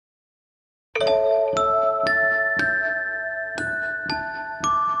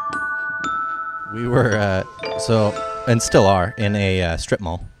We were, and still are, in a strip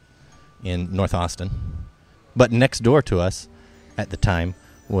mall in North Austin. But next door to us at the time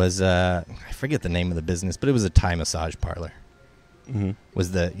was, I forget the name of the business, but it was a Thai massage parlor. Mm-hmm.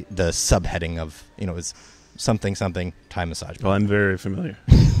 Was the subheading of, it was something Thai massage parlor. Well, I'm very familiar.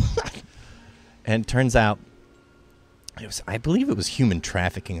 And it turns out, I believe it was human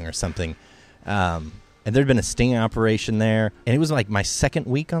trafficking or something. And there'd been a sting operation there. And it was like my second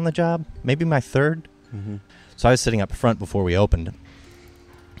week on the job, maybe my third. Mm-hmm. So I was sitting up front before we opened,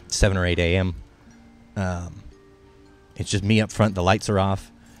 7 or 8 a.m. It's just me up front. The lights are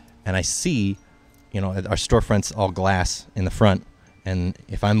off. And I see, our storefront's all glass in the front. And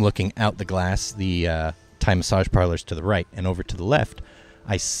if I'm looking out the glass, the Thai massage parlor's to the right. And over to the left,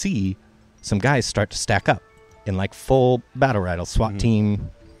 I see some guys start to stack up in like full battle rattle, SWAT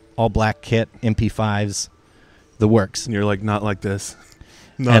team, all black kit, MP5s, the works. And you're like, not like this.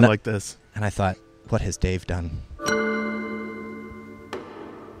 Not like this. And I thought, what has Dave done?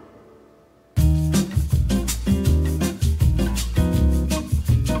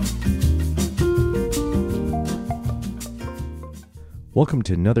 Welcome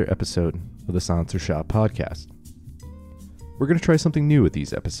to another episode of the Silencer Shop podcast. We're going to try something new with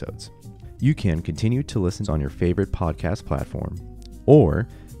these episodes. You can continue to listen on your favorite podcast platform, or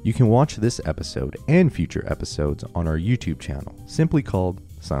you can watch this episode and future episodes on our YouTube channel, simply called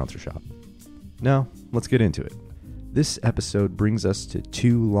Silencer Shop. Now, let's get into it. This episode brings us to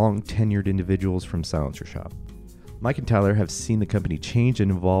two long-tenured individuals from Silencer Shop. Mike and Tyler have seen the company change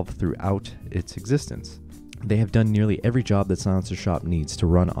and evolve throughout its existence. They have done nearly every job that Silencer Shop needs to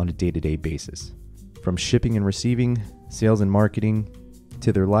run on a day-to-day basis. From shipping and receiving, sales and marketing,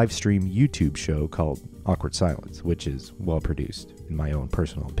 to their live stream YouTube show called Awkward Silence, which is well produced, in my own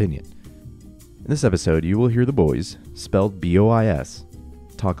personal opinion. In this episode, you will hear the boys, spelled B-O-I-S,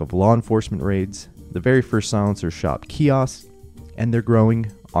 talk of law enforcement raids, the very first Silencer Shop kiosk, and their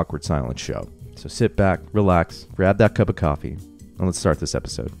growing Awkward Silence show. So sit back, relax, grab that cup of coffee, and let's start this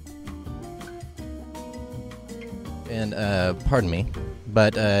episode. And pardon me,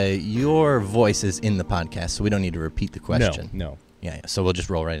 but your voice is in the podcast, so we don't need to repeat the question. No. Yeah, so we'll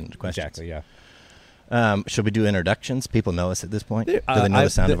just roll right into questions. Exactly, yeah. Should we do introductions? People know us at this point. Do they know the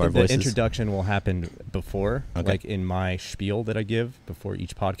sound of our voices? The introduction will happen before, okay. Like in my spiel that I give before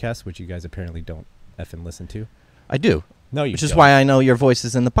each podcast, which you guys apparently don't effing listen to. I do. No, you Which don't. is why I know your voice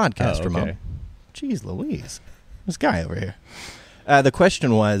is in the podcast, Oh, Ramon. okay. Jeez Louise. This guy over here. The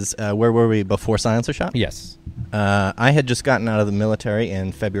question was, where were we before Silencer Shop? Yes. I had just gotten out of the military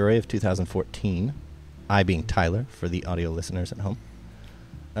in February of 2014. I being Tyler, for the audio listeners at home.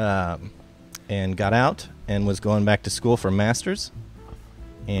 And got out and was going back to school for a master's.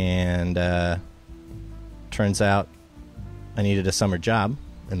 And turns out I needed a summer job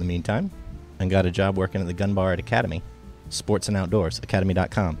in the meantime. And got a job working at the gun bar at Academy. Sports and Outdoors,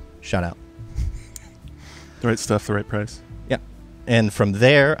 academy.com. Shout out. The right stuff, the right price. Yeah. And from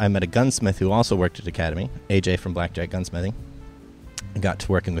there, I met a gunsmith who also worked at Academy, AJ from Blackjack Gunsmithing. I got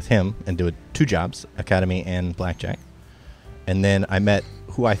to working with him and do 2 jobs, Academy and Blackjack. And then I met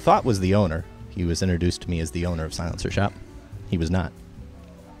who I thought was the owner. He was introduced to me as the owner of Silencer Shop. He was not.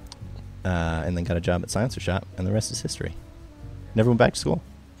 And then got a job at Silencer Shop, and the rest is history. Never went back to school.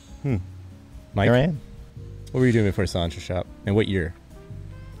 Mike, Here I am. what were you doing before Silencer Shop, and what year?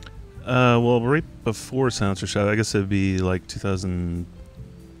 Well, right before Silencer Shop, I guess it would be like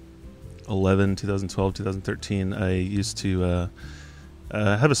 2011, 2012, 2013. I used to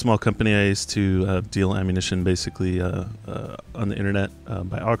have a small company. I used to deal ammunition basically on the internet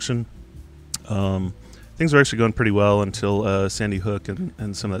by auction. Things were actually going pretty well until Sandy Hook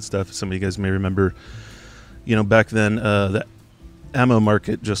and some of that stuff. Some of you guys may remember, back then the ammo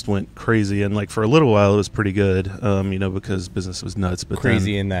market just went crazy, and like for a little while it was pretty good, because business was nuts. But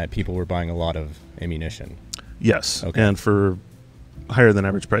Crazy in that people were buying a lot of ammunition. Yes, okay. And for higher than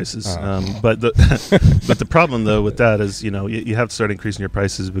average prices. Uh-huh. But the problem though with that is you have to start increasing your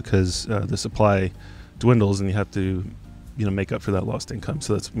prices because the supply dwindles, and you have to make up for that lost income.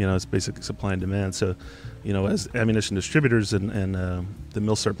 So that's it's basically supply and demand. So as ammunition distributors and the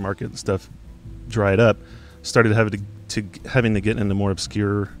milsurp market and stuff dried up, started having to get into more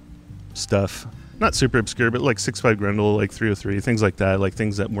obscure stuff. Not super obscure, but like 6.5 Grendel, like 303, things like that, like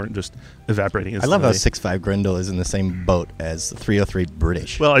things that weren't just evaporating instantly. I love how 6.5 Grendel is in the same boat as 303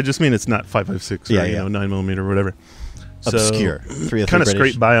 British. Well, I just mean it's not 5.56 or 9mm or whatever. Obscure. 303 kind of British.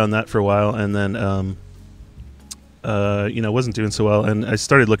 scraped by on that for a while, and then wasn't doing so well, and I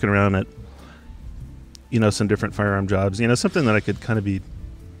started looking around at some different firearm jobs. Something that I could kind of be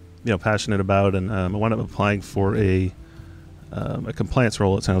passionate about, and I wound up applying for a compliance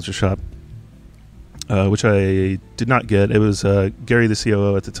role at Silencer Shop, which I did not get. It was Gary, the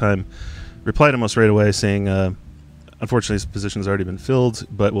COO at the time, replied almost right away saying, unfortunately, this position's already been filled,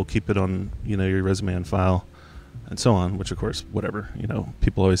 but we'll keep it on your resume and file, and so on. Which, of course, whatever.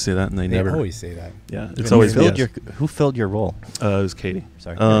 People always say that, and they never always say that. Yeah, it's Who always filled yes. who filled your role? It was Katie.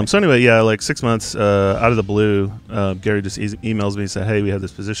 Sorry. So anyway, like 6 months out of the blue, Gary just emails me and said, "Hey, we have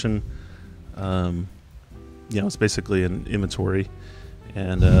this position. It's basically an inventory,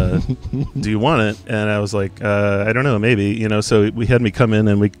 and do you want it?" And I was like, "I don't know, maybe." So we had me come in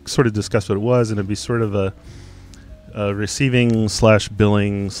and we sort of discussed what it was, and it'd be sort of a receiving /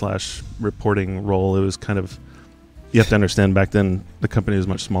 billing / reporting role. It was kind of, you have to understand, back then the company was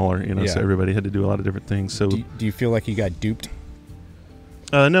much smaller, so everybody had to do a lot of different things. So do you feel like you got duped?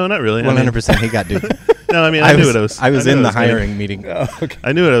 no, not really. 100% he got duped. No, I mean, I knew what I was. I was knew in what the I was getting- hiring meeting. Oh, okay.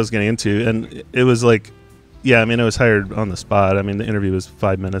 I knew what I was getting into, and it was like, I was hired on the spot. I mean, the interview was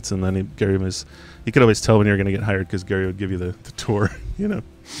 5 minutes, and then you could always tell when you were going to get hired because Gary would give you the tour,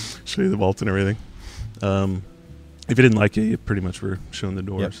 show you the vault and everything. If you didn't like it, you pretty much were shown the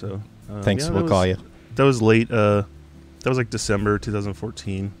door. Yep. So Thanks, we'll call you. That was late. That was like December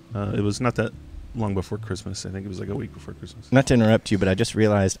 2014. It was not that long before Christmas. I think it was like a week before Christmas. Not to interrupt you, but I just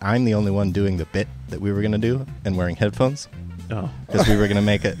realized I'm the only one doing the bit that we were going to do and wearing headphones Oh, because we were going to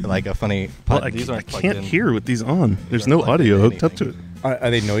make it like a funny. well, I can't hear with these on. There's no audio hooked up to it. Are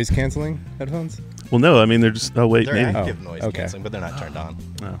they noise canceling headphones? Well, no, I mean they're just. Oh wait, They're maybe. active Oh, noise okay. canceling, but they're not turned on.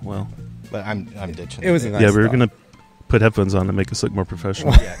 Oh, well, But I'm ditching. It was a it. nice yeah, we were thought. gonna put headphones on to make us look more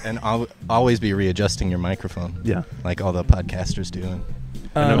professional. Yeah, and I'll always be readjusting your microphone, Yeah, like all the podcasters do. And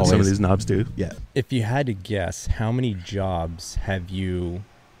I know what some of always- these knobs do. yeah, If you had to guess, how many jobs have you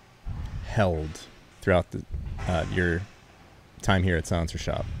held throughout your time here at Silencer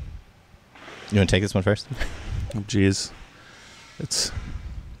Shop? you want to take this one first? Oh, geez, it's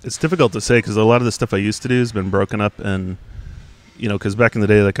difficult to say because a lot of the stuff I used to do has been broken up, and because back in the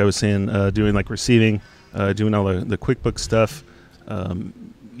day, like I was saying, doing like receiving, doing all the QuickBooks stuff,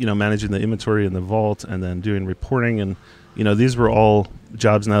 managing the inventory in the vault, and then doing reporting, and these were all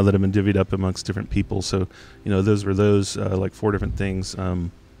jobs now that have been divvied up amongst different people. So those were like 4 different things.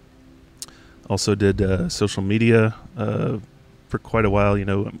 Also did social media for quite a while.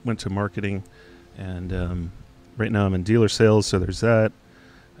 Went to marketing, and right now I'm in dealer sales. So there's that.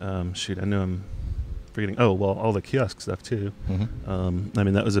 I know I'm forgetting. Oh, well, all the kiosk stuff too. Mm-hmm. I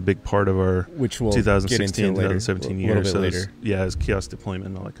mean, that was a big part of our Which we'll 2016, get into later, 2017 a year. little bit So later. it was kiosk deployment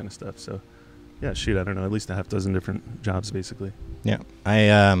and all that kind of stuff. So yeah, I don't know, at least a half dozen different jobs basically. Yeah,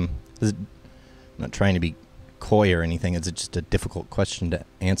 I'm not trying to be coy or anything. It's just a difficult question to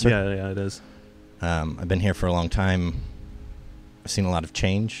answer. Yeah, it is. I've been here for a long time. I've seen a lot of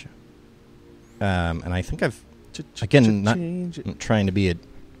change, and I think I've again not I'm trying to be a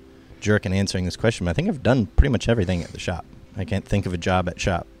jerk in answering this question, but I think I've done pretty much everything at the shop. I can't think of a job at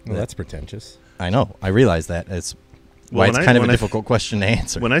shop. Well, that's pretentious. I know. I realize that. It's why it's kind of a difficult question to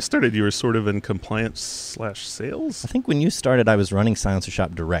answer. When I started, you were sort of in compliance / sales, I think when you started, I was running Silencer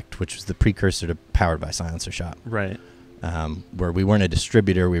Shop Direct, which was the precursor to Powered by Silencer Shop, right? where we weren't a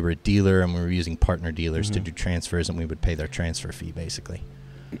distributor, we were a dealer, and we were using partner dealers to Mhm. do transfers, and we would pay their transfer fee, basically.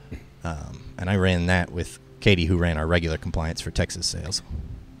 And I ran that with Katie, who ran our regular compliance for Texas sales.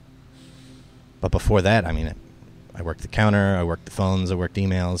 But before that, I mean, I worked the counter, I worked the phones, I worked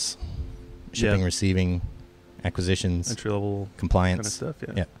emails, shipping, Yeah. receiving, acquisitions, Entry level compliance. kind of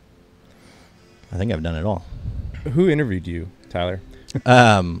stuff. Yeah. I think I've done it all. Who interviewed you, Tyler?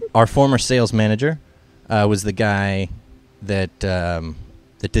 Our former sales manager was the guy that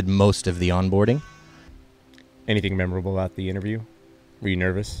did most of the onboarding. Anything memorable about the interview? Were you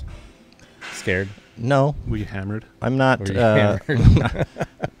nervous? Scared? No, Were you hammered? I'm not. Were you hammered?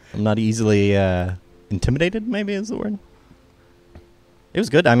 I'm not easily intimidated. Maybe is the word. It was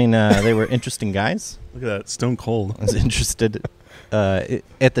good. I mean, they were interesting guys. Look at that, stone cold. I was interested.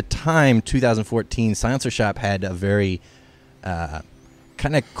 At the time, 2014, Silencer Shop had a very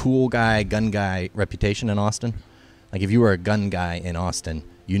kind of cool guy, gun guy reputation in Austin. Like, if you were a gun guy in Austin,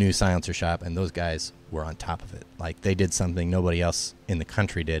 you knew Silencer Shop, and those guys were on top of it. Like, they did something nobody else in the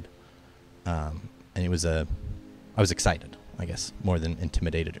country did. And it was I was excited, I guess, more than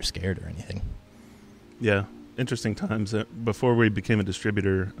intimidated or scared or anything. Yeah, interesting times. Before we became a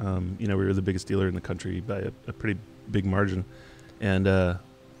distributor, we were the biggest dealer in the country by a pretty big margin. And I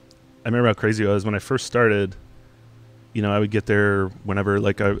remember how crazy I was when I first started. I would get there whenever,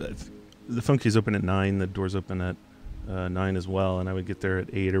 the phone keys open at 9, the doors open at 9 as well, and I would get there at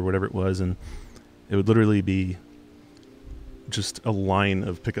 8 or whatever it was, and it would literally be just a line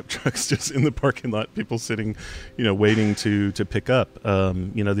of pickup trucks just in the parking lot, people sitting, waiting to pick up.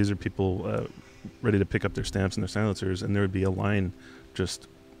 These are people ready to pick up their stamps and their silencers, and there would be a line, just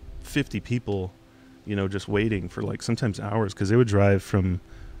 50 people, just waiting for like sometimes hours, because they would drive from,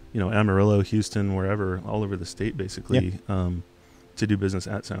 Amarillo, Houston, wherever, all over the state basically, to do business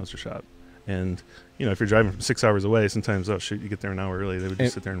at Silencer Shop. And, if you're driving from 6 hours away, sometimes, oh, shoot, you get there an hour early. They would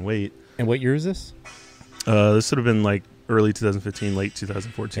just sit there and wait. And what year is this? This would have been like early 2015, late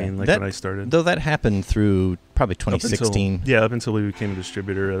 2014, when I started. Though that happened through probably 2016. Up until we became a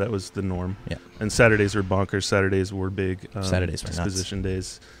distributor, that was the norm. Yeah. And Saturdays were bonkers. Saturdays were big. Saturdays were disposition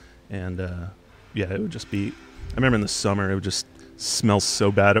days. And, it would just be, I remember in the summer, it would just smell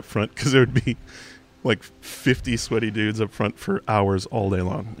so bad up front, because there would be like 50 sweaty dudes up front for hours all day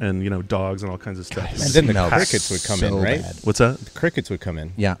long, and dogs and all kinds of stuff. And then the crickets would come in, right? Bad. What's that? The crickets would come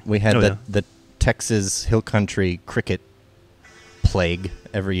in. Yeah, we had the Texas Hill Country cricket plague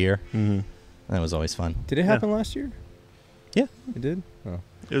every year. Mm-hmm. That was always fun. Did it happen last year? Yeah, it did. Oh.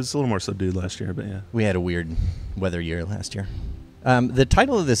 It was a little more subdued last year, but yeah, we had a weird weather year last year. The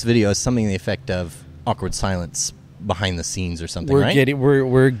title of this video is something to the effect of "Awkward Silence Behind the Scenes" or something, right?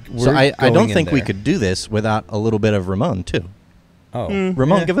 We're so I don't think there. we could do this without a little bit of Ramon too. Oh,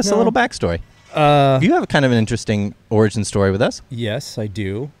 Ramon, give us a little backstory. You have kind of an interesting origin story with us. Yes, I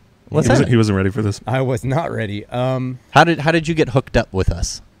do. He wasn't ready for this. I was not ready. How did you get hooked up with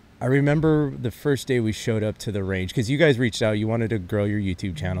us? I remember the first day we showed up to the range, because you guys reached out. You wanted to grow your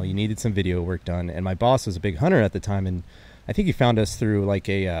YouTube channel. You needed some video work done, and my boss was a big hunter at the time, and I think he found us through like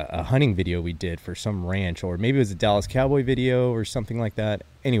a hunting video we did for some ranch, or maybe it was a Dallas Cowboy video or something like that.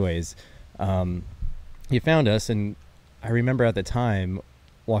 Anyways, he found us, and I remember at the time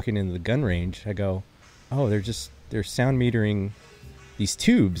walking into the gun range, I go, oh, they're sound metering these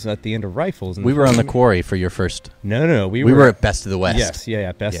tubes at the end of rifles. And we were on the quarry for your first. No. We were at Best of the West. Yes,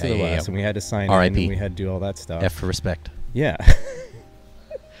 yeah, Best of the West, and we had to sign in, R.I.P. and we had to do all that stuff. F for respect. Yeah.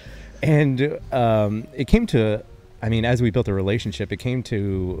 And it came to, I mean, as we built a relationship, it came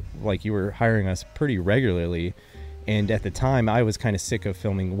to, like, you were hiring us pretty regularly. And at the time, I was kind of sick of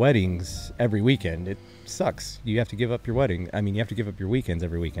filming weddings every weekend. It sucks. You have to give up your wedding. I mean, you have to give up your weekends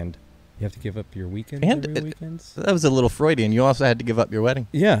every weekend. You have to give up your weekends every weekends? That was a little Freudian. You also had to give up your wedding.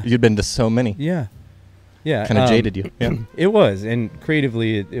 Yeah. You'd been to so many. Yeah. Yeah. Kind of jaded you. Yeah. It was. And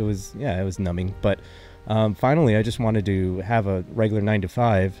creatively, it was numbing. But finally, I just wanted to have a regular 9 to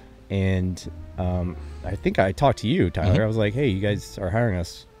 5. And I think I talked to you, Tyler. Mm-hmm. I was like, hey, you guys are hiring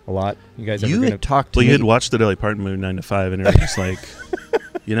us a lot. You guys you had talked to me. You had watched the Dolly Parton movie 9 to 5, and it was just like,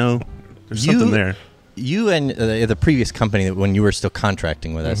 there's something there. You and the previous company, that when you were still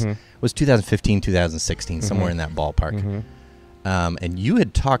contracting with us, was 2015, 2016, somewhere in that ballpark. And you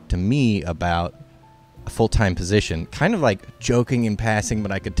had talked to me about a full-time position, kind of like joking in passing,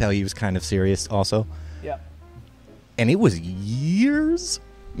 but I could tell he was kind of serious also. Yeah. And it was years,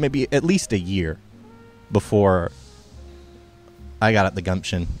 maybe at least a year, before I got up the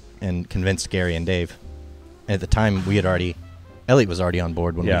gumption and convinced Gary and Dave. At the time, Elliot was already on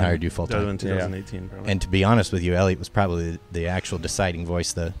board when we hired you full That was time. in 2018, probably. And to be honest with you, Elliot was probably the actual deciding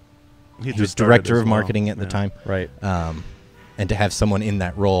voice. He was just director started of marketing at the time. Right. And to have someone in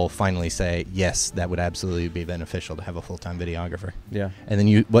that role finally say, yes, that would absolutely be beneficial to have a full-time videographer. Yeah. And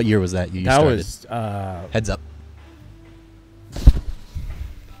then what year was that? You that started? Was Heads Up.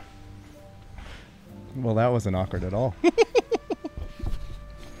 Well, that wasn't awkward at all.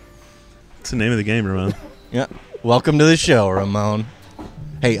 It's the name of the game, Ramon. Yeah. Welcome to the show, Ramon.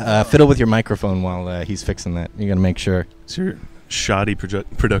 Hey, fiddle with your microphone while he's fixing that. You got to make sure. It's your shoddy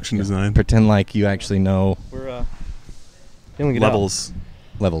production design. Pretend like you actually know We're feeling it levels.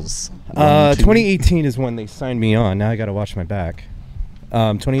 Levels. 2018 is when they signed me on. Now I got to watch my back.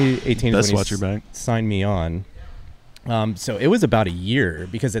 2018 Best is when watch your back. Signed me on. So it was about a year,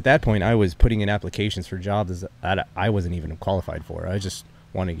 because at that point I was putting in applications for jobs that I wasn't even qualified for. I just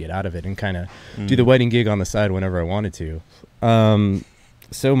wanted to get out of it and kind of do the wedding gig on the side whenever I wanted to.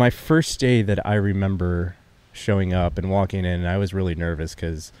 So my first day that I remember showing up and walking in, I was really nervous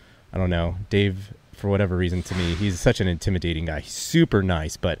because, I don't know, Dave, for whatever reason, to me, he's such an intimidating guy. He's super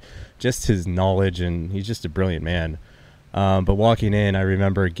nice, but just his knowledge, and he's just a brilliant man. But walking in, I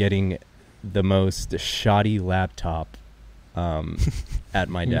remember getting the most shoddy laptop at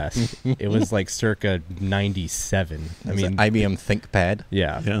my desk. It was like circa 97. I mean, IBM ThinkPad.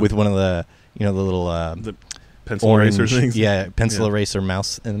 Yeah. With one of the, the little The pencil orange, eraser things. Yeah, pencil eraser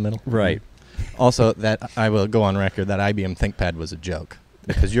mouse in the middle. Right. Also, that I will go on record that IBM ThinkPad was a joke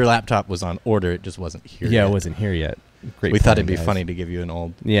because your laptop was on order. It just wasn't here. Yeah, yet. it wasn't here yet. Great we thought plan, it'd be guys. funny to give you an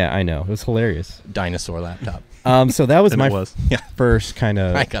old Yeah, I know. It was hilarious. dinosaur laptop. So that was And my it was. Yeah. first kind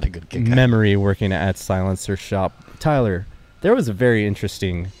of I got a good kick out of it. memory working at Silencer Shop. Tyler, there was a very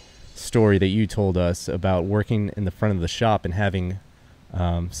interesting story that you told us about working in the front of the shop and having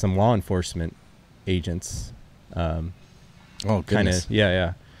some law enforcement agents Oh, kind goodness. of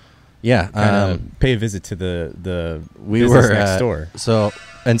yeah Yeah. pay a visit to the We business were next door. So,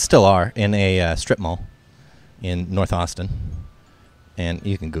 and still are, in a strip mall in North Austin. And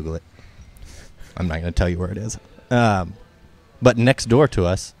you can Google it. I'm not going to tell you where it is. But next door to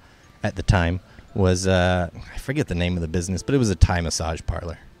us at the time was, I forget the name of the business, but it was a Thai massage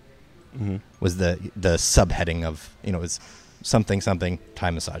parlor. Mm-hmm. Was the subheading of, it was something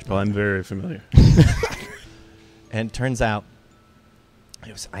Thai massage Well, parlor. I'm very familiar. And it turns out,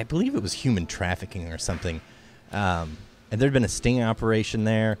 I believe it was human trafficking or something. And there'd been a sting operation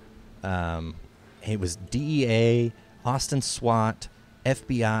there. It was DEA, Austin SWAT,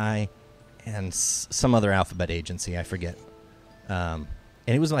 FBI, and some other alphabet agency, I forget. And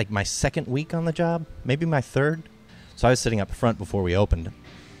it was like my second week on the job, maybe my third. So I was sitting up front before we opened,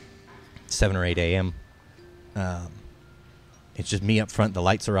 7 or 8 a.m. It's just me up front, the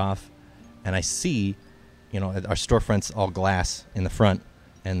lights are off, and I see, our storefront's all glass in the front,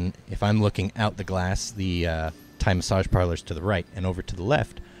 and if I'm looking out the glass, the Thai massage parlor's to the right, and over to the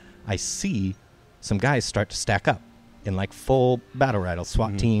left, I see some guys start to stack up in like full battle rifle,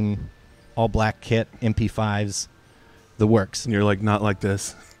 SWAT team, all black kit, MP5s, the works. And you're like, not like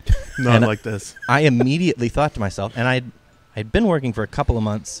this. Not And like this. I immediately thought to myself, and I'd been working for a couple of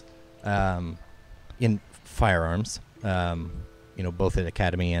months in firearms, both at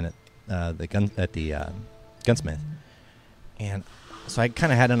Academy and at the Gunsmith, and so I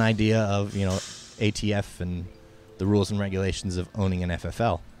kind of had an idea of ATF and the rules and regulations of owning an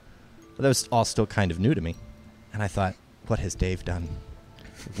FFL, but that was all still kind of new to me, and I thought, what has Dave done?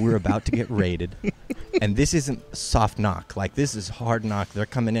 We're about to get raided, and this isn't soft knock. Like, this is hard knock. They're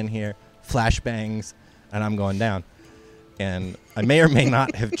coming in here, flashbangs, and I'm going down. And I may or may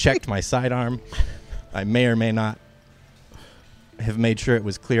not have checked my sidearm. I may or may not have made sure it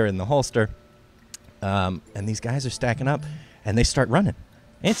was clear in the holster. And these guys are stacking up, and they start running.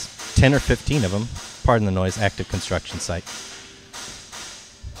 It's 10 or 15 of them, pardon the noise, active construction site.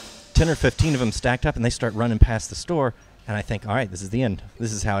 10 or 15 of them stacked up, and they start running past the store. And I think, all right, this is the end.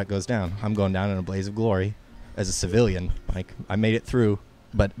 This is how it goes down. I'm going down in a blaze of glory as a civilian. Like, I made it through,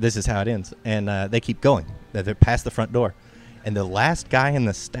 but this is how it ends. And they keep going. They're past the front door. And the last guy in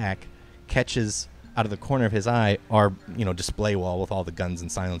the stack catches out of the corner of his eye our, display wall with all the guns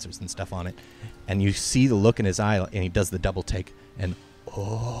and silencers and stuff on it. And you see the look in his eye, and he does the double take. And,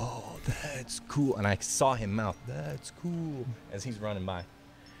 oh, that's cool. And I saw him mouth, that's cool, as he's running by.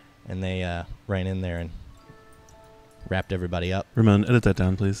 And they ran in there and wrapped everybody up. Ramon, edit that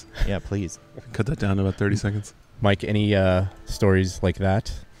down, please. Yeah, please. Cut that down to about 30 seconds. Mike, any stories like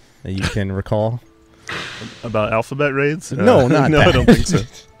that you can recall? About alphabet raids? No, not no, that. I don't think so.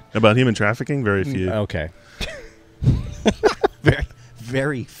 About human trafficking? Very few. Okay. Very,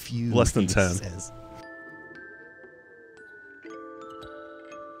 very few. Less than he 10. says.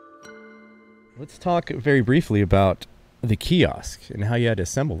 Let's talk very briefly about the kiosk and how you had to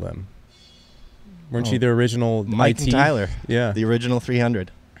assemble them. Weren't you the original Mike IT? and Tyler, Yeah. the original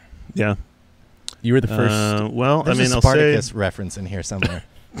 300. Yeah. You were the first. Well, There's I mean, a I'll say Spartacus reference in here somewhere.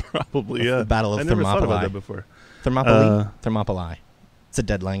 probably, The yeah. Battle of I never thought about Thermopylae. that before. Thermopylae? Uh, Thermopylae. It's a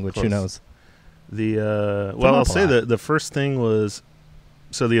dead language. Who Close. knows? Well, I'll say Thermopylae. the first thing was,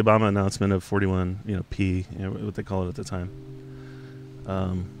 so the Obama announcement of 41, P, what they call it at the time.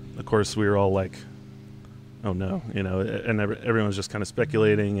 Of course, we were all like, oh no, and everyone's just kind of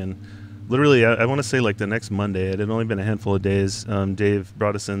speculating. And literally, I want to say like the next Monday, it had only been a handful of days. Dave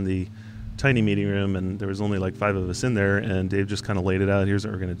brought us in the tiny meeting room, and there was only like 5 of us in there. And Dave just kind of laid it out. Here's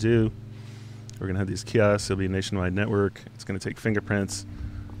what we're going to do. We're going to have these kiosks. It'll be a nationwide network. It's going to take fingerprints.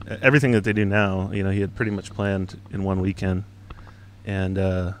 Everything that they do now, he had pretty much planned in one weekend. And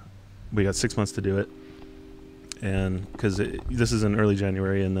we got 6 months to do it. And because this is in early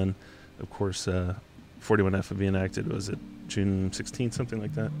January, and then, of course, 41F would be enacted. Was it June 16th, something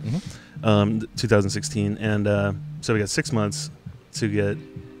like that? 2016. And so we got 6 months to get,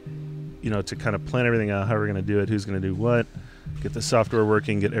 to kind of plan everything out, how we're going to do it, who's going to do what, get the software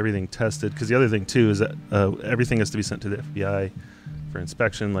working, get everything tested. Because the other thing, too, is that everything has to be sent to the FBI for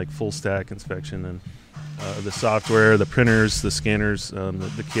inspection, like full stack inspection. And the software, the printers, the scanners,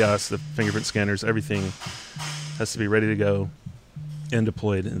 the kiosks, the fingerprint scanners, everything has to be ready to go and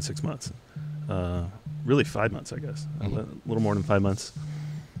deployed in 6 months. Really 5 months, I guess. A little more than 5 months.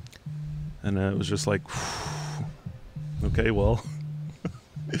 And it was just like, okay, well,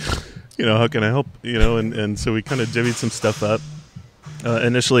 how can I help? And so we kind of divvied some stuff up.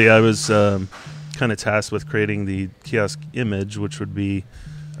 Initially, I was kind of tasked with creating the kiosk image, which would be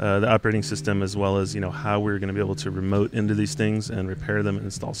the operating system, as well as how we were going to be able to remote into these things and repair them and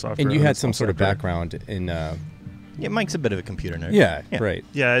install software. And you had some sort of background in. Yeah, Mike's a bit of a computer nerd. Yeah, right.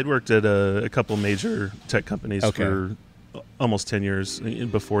 Yeah, I'd worked at a couple major tech companies for almost 10 years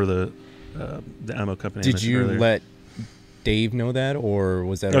before the ammo company. Did you let Dave know that, or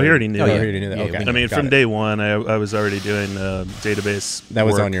was that? He already knew. Oh, he already knew that. Yeah, Okay. I mean, from day one, I was already doing database. That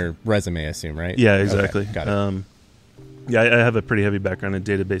was work. on your resume, I assume, right? Yeah, exactly. Okay, got it. Yeah, I have a pretty heavy background in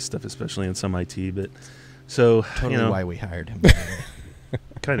database stuff, especially in some IT. But so Totally why we hired him.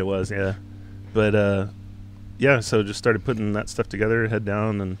 kind of was, yeah. But so just started putting that stuff together, head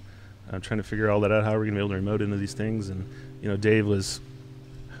down, and trying to figure all that out. How we're going to be able to remote into these things, and Dave was,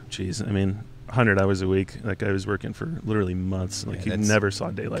 100 hours a week. Like, I was working for literally months. Like, he never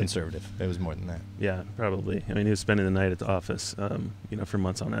saw daylight. Conservative. It was more than that. Yeah, probably. I mean, he was spending the night at the office, for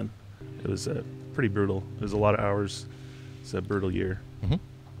months on end. It was pretty brutal. It was a lot of hours. It's a brutal year. Mm-hmm.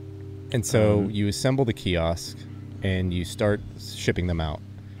 And so you assemble the kiosk, and you start shipping them out.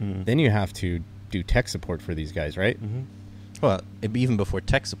 Mm-hmm. Then you have to do tech support for these guys, right? Mm-hmm. Well, even before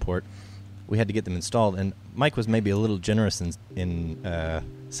tech support, we had to get them installed. And Mike was maybe a little generous in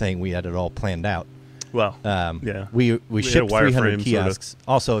saying we had it all planned out. Well, yeah. We shipped 300 kiosks.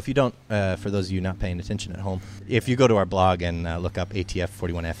 Also, if you don't, for those of you not paying attention at home, if you go to our blog and look up ATF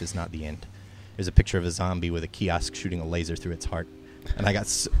 41F is not the end, there's a picture of a zombie with a kiosk shooting a laser through its heart. And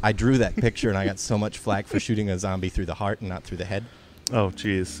I drew that picture, and I got so much flack for shooting a zombie through the heart and not through the head. Oh,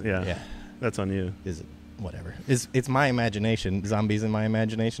 geez. Yeah. Yeah. That's on you. Is it? Whatever. It's my imagination. Zombies in my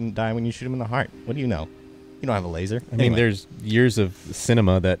imagination die when you shoot them in the heart. What do you know? You don't have a laser. I mean, there's years of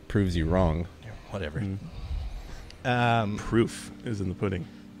cinema that proves you wrong. Whatever. Proof is in the pudding.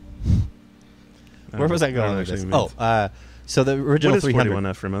 Where was I going with this? So the original what is 300.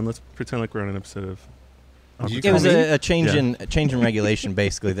 41F, Ramon? Let's pretend like we're on an episode of... It was a change in regulation,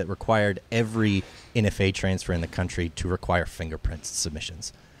 basically, that required every NFA transfer in the country to require fingerprints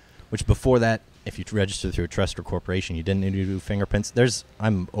submissions. Which before that, if you registered through a trust or corporation, you didn't need to do fingerprints.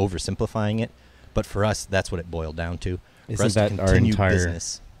 I'm oversimplifying it, but for us, that's what it boiled down to. Isn't that our entire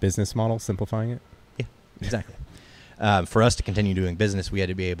business model, simplifying it? Yeah, exactly. For us to continue doing business, we had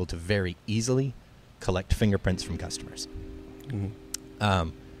to be able to very easily collect fingerprints from customers. Mm-hmm.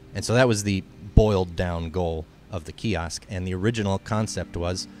 And so that was the boiled down goal of the kiosk. And the original concept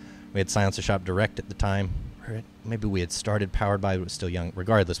was, we had Silencer Shop Direct at the time. Maybe we had started Powered By, but it was still young.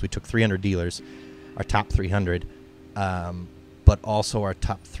 Regardless, we took 300 dealers, our top 300, but also our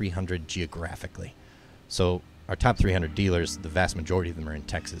top 300 geographically. So our top 300 dealers, the vast majority of them are in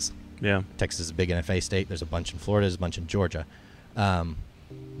Texas. Yeah. Texas is a big NFA state. There's a bunch in Florida. There's a bunch in Georgia.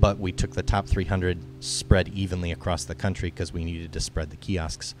 But we took the top 300 spread evenly across the country because we needed to spread the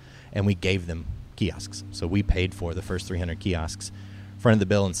kiosks. And we gave them kiosks. So we paid for the first 300 kiosks, fronted the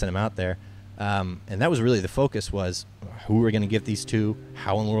bill, and sent them out there. And that was really the focus, was who we're going to give these to,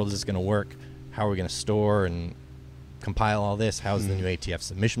 how in the world is this going to work, how are we going to store and compile all this, how is the new ATF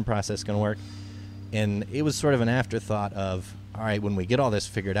submission process going to work. And it was sort of an afterthought of, all right, when we get all this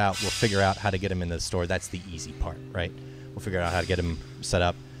figured out, we'll figure out how to get them into the store. That's the easy part, right? We'll figure out how to get them set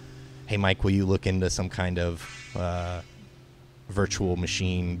up. Hey, Mike, will you look into some kind of virtual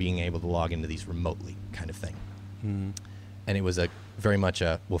machine being able to log into these remotely kind of thing? Mm-hmm. And it was very much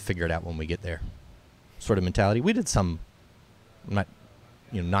a we'll figure it out when we get there sort of mentality. We did some, I'm not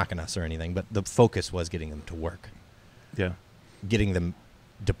knocking us or anything, but the focus was getting them to work. Yeah. Getting them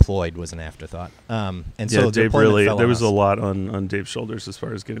deployed was an afterthought. And so Dave there was a lot on Dave's shoulders as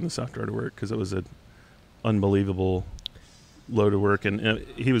far as getting the software to work, because it was an unbelievable load of work, and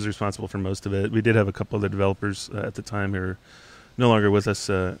he was responsible for most of it. We did have a couple of the developers at the time who are no longer with us.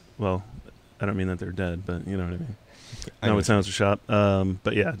 Well, I don't mean that they're dead, but you know what I mean. Now with Silencer Shop.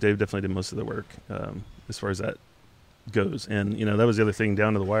 But yeah, Dave definitely did most of the work as far as that goes. And, that was the other thing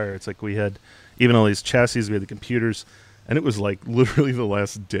down to the wire. It's like we had even all these chassis, we had the computers, and it was like literally the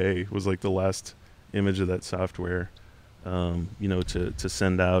last day was like the last image of that software, to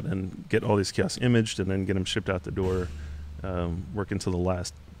send out and get all these kiosks imaged and then get them shipped out the door, work until the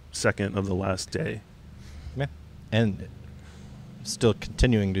last second of the last day. Yeah. And still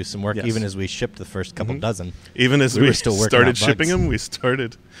continuing to do some work, yes. Even as we shipped the first couple dozen. Even as we were still started shipping them, we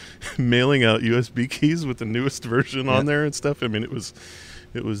started mailing out USB keys with the newest version on there and stuff. I mean, it was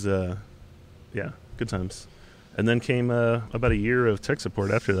good times. And then came about a year of tech support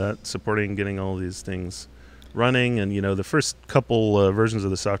after that, supporting getting all these things running. And, the first couple versions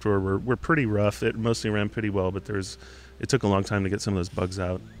of the software were pretty rough. It mostly ran pretty well, but there's it took a long time to get some of those bugs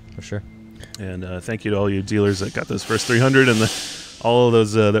out. For sure. And thank you to all you dealers that got those first 300 and all of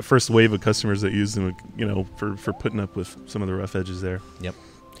those that first wave of customers that used them, for putting up with some of the rough edges there. Yep.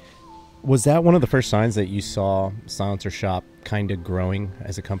 Was that one of the first signs that you saw Silencer Shop kind of growing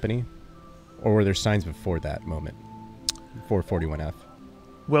as a company? Or were there signs before that moment, before 41F?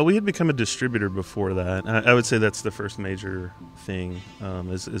 Well, we had become a distributor before that. I would say that's the first major thing,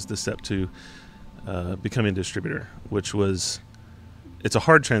 is the step to becoming a distributor, which was, it's a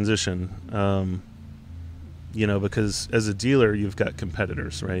hard transition, because as a dealer, you've got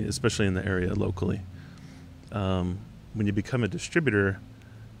competitors, right? Especially in the area locally. When you become a distributor,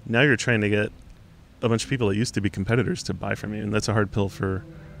 now you're trying to get a bunch of people that used to be competitors to buy from you, and that's a hard pill for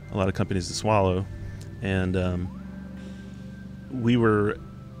a lot of companies to swallow. And we were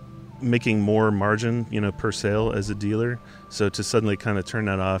making more margin, per sale as a dealer. So to suddenly kind of turn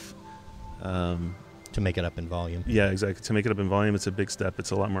that off, To make it up in volume. yeah, exactly. To make it up in volume, it's a big step. It's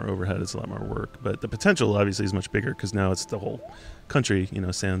a lot more overhead. It's a lot more work. But the potential obviously is much bigger because now it's the whole country,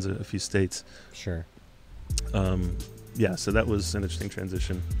 sans a few states. Sure. Yeah, so that was an interesting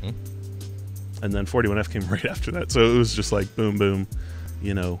transition. Hmm. And then 41F came right after that. So it was just like boom, boom,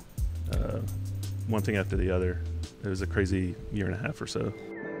 one thing after the other. It was a crazy year and a half or so.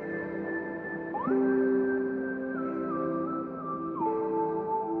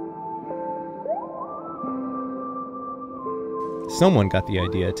 Someone got the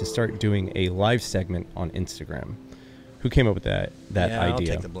idea to start doing a live segment on Instagram. Who came up with that Yeah, idea? I'll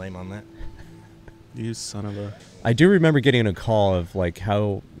take the blame on that. You son of a... I do remember getting a call of like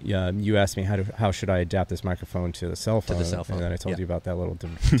how you asked me how should I adapt this microphone to the cell phone, and then I told yeah. you about that little That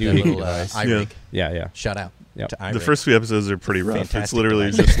doobie little device. iRig. Yeah. Shout out Yep. to iRig. The first few episodes are pretty rough. It's Fantastic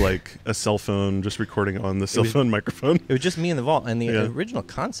literally device. just like a cell phone, just recording on the cell was- phone microphone. It was just me in the vault, and the Yeah. original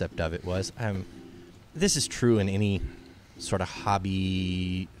concept of it was, this is true in any sort of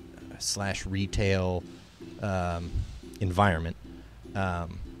hobby / retail environment.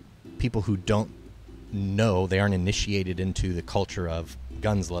 People who don't know, they aren't initiated into the culture of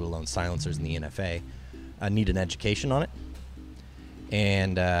guns, let alone silencers in the NFA, need an education on it.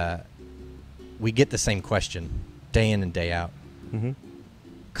 And we get the same question day in and day out, Mm-hmm.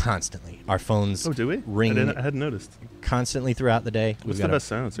 constantly. Our phones Oh, do we? ring I hadn't noticed. constantly throughout the day. What's We've got the a best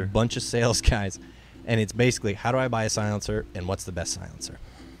silencer? bunch of sales guys, and it's basically, how do I buy a silencer and what's the best silencer?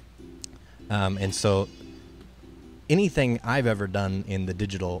 And so anything I've ever done in the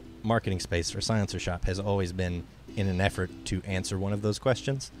digital marketing space for Silencer Shop has always been in an effort to answer one of those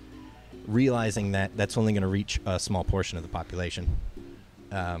questions, realizing that that's only going to reach a small portion of the population.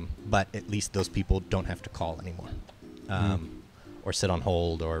 But at least those people don't have to call anymore, or sit on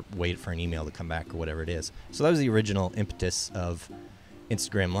hold or wait for an email to come back or whatever it is. So that was the original impetus of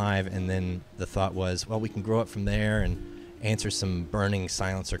Instagram Live, and then the thought was, well, we can grow up from there and answer some burning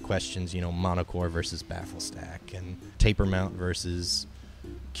silencer questions, monocore versus baffle stack, and taper mount versus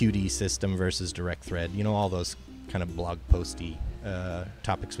QD system versus direct thread, all those kind of blog posty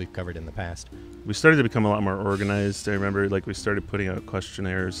topics we've covered in the past. We started to become a lot more organized. I remember we started putting out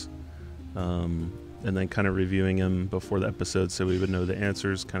questionnaires and then kind of reviewing them before the episode so we would know the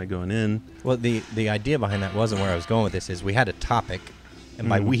answers kind of going in. Well, the idea behind that wasn't where I was going with this. Is we had a topic, and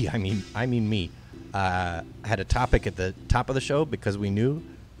by we I mean me. I had a topic at the top of the show because we knew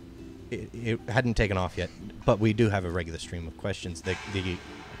it hadn't taken off yet, but we do have a regular stream of questions. The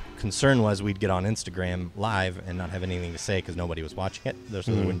concern was we'd get on Instagram Live and not have anything to say because nobody was watching it. There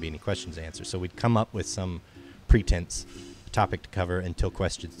wouldn't be any questions to answer. So we'd come up with some pretense topic to cover until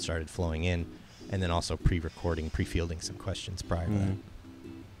questions started flowing in, and then also pre-fielding some questions prior to that.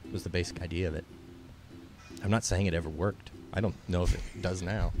 Was the basic idea of it. I'm not saying it ever worked. I don't know if it does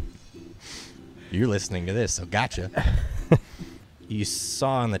now. You're listening to this, so gotcha. You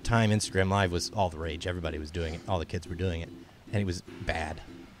saw on the time Instagram Live was all the rage. Everybody was doing it. All the kids were doing it. And it was bad.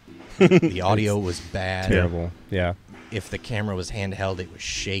 The audio was bad. Terrible. Yeah. If the camera was handheld, it was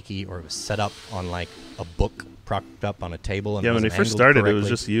shaky, or it was set up on like a book propped up on a table. And Yeah, when we wasn't first angled started, it correctly. was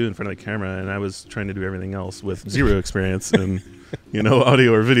just you in front of the camera, and I was trying to do everything else with zero experience in,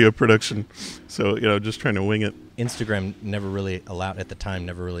 audio or video production. So, just trying to wing it. Instagram never really allowed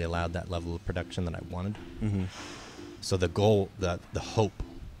that level of production that I wanted. Mm-hmm. So the goal, the hope,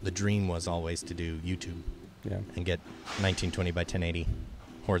 the dream was always to do YouTube Yeah. and get 1920 by 1080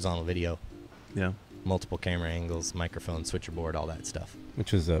 horizontal video, Yeah. multiple camera angles, microphone, switcher board, all that stuff.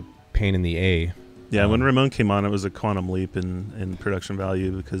 Which was a pain in the A. Yeah, when Ramon came on, it was a quantum leap in production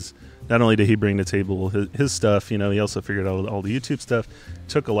value because not only did he bring to the table his stuff, he also figured out all the YouTube stuff,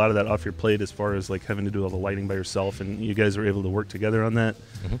 took a lot of that off your plate as far as having to do all the lighting by yourself, and you guys were able to work together on that.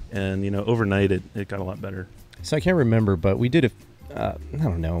 Mm-hmm. And overnight it got a lot better. So I can't remember, but we did I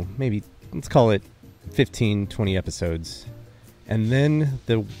don't know, maybe let's call it 15, 20 episodes. And then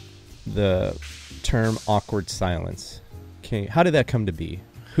the term awkward silence. Okay, how did that come to be?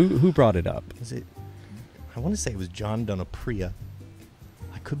 Who brought it up? Was it? I want to say it was John Donapria.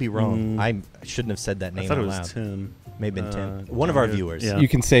 I could be wrong. I shouldn't have said that name I thought out it was loud. Tim. Maybe Tim. One of our yeah. viewers. Yeah. You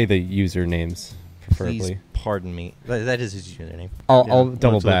can say the usernames, preferably. Please pardon me. That is his username. I'll I'll double have to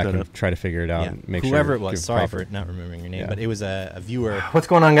look back that and up. try to figure it out. Yeah. And make Whoever sure it was, give sorry proper- for not remembering your name, Yeah. but it was a viewer. What's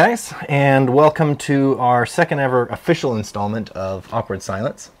going on, guys? And welcome to our second ever official installment of Awkward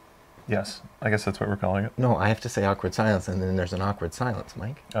Silence. Yes, I guess that's what we're calling it. No, I have to say awkward silence, and then there's an awkward silence,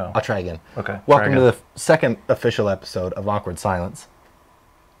 Mike. Oh. I'll try again. Okay, try Welcome to again. the second official episode of Awkward Silence.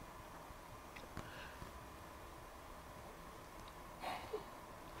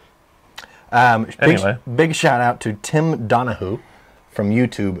 Anyway. Big shout out to Tim Donahue from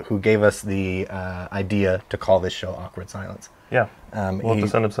YouTube, who gave us the idea to call this show Awkward Silence. Yeah, We'll we'll have to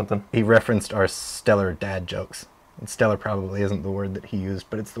send him something. He referenced our stellar dad jokes. And stellar probably isn't the word that he used,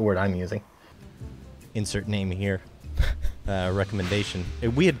 but it's the word I'm using. Insert name here. Recommendation.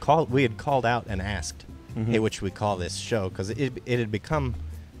 We had called out and asked, hey, what should we call this show? Because it had become,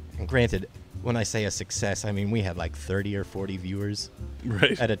 and granted, when I say a success, I mean we had like 30 or 40 viewers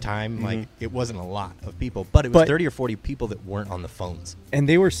Right. at a time. Like it wasn't a lot of people, but it was But- 30 or 40 people that weren't on the phones. And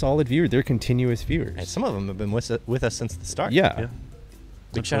they were solid viewers. They're continuous viewers. And some of them have been with us since the start. Yeah. Yeah.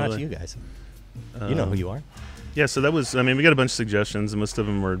 Big shout out to Absolutely. you guys. You know who you are. Yeah, so that was, I mean, we got a bunch of suggestions, and most of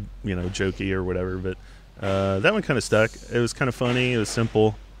them were, jokey or whatever, but that one kind of stuck. It was kind of funny. It was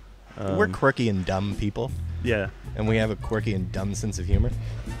simple. We're quirky and dumb people, Yeah. and we have a quirky and dumb sense of humor.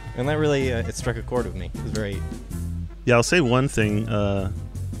 And that really, it struck a chord with me. It was very, Yeah, I'll say one thing.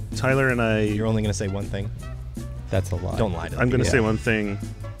 Tyler and I, you're only going to say one thing. That's a lie. Don't lie to I'm going to people. say one thing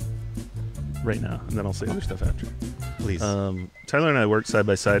right now, and then I'll say other stuff after. Please. Tyler and I worked side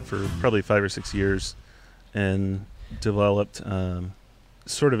by side for probably 5 or 6 years and developed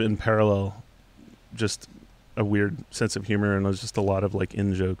sort of in parallel just a weird sense of humor, and it was just a lot of like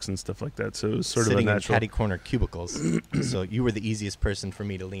in jokes and stuff like that. So it was sort Sitting of a in natural. catty corner cubicles. So you were the easiest person for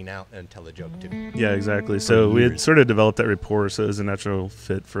me to lean out and tell a joke to. Yeah, exactly. So we had years. sort of developed that rapport, so it was a natural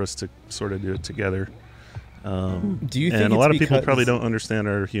fit for us to sort of do it together. Do you think And a it's lot of people because- probably don't understand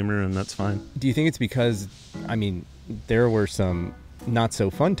our humor, and that's fine. Do you think it's because, I mean, there were some not so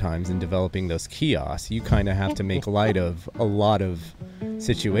fun times in developing those kiosks? You kind of have to make light of a lot of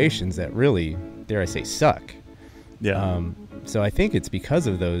situations that really, dare I say, suck. Yeah. So I think it's because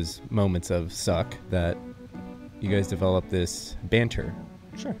of those moments of suck that you guys develop this banter.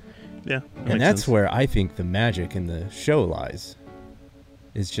 Sure. Yeah. that And makes that's sense. where I think the magic in the show lies.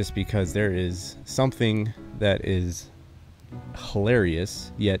 Is just because there is something that is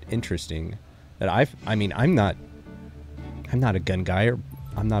hilarious yet interesting that I'm not a gun guy, or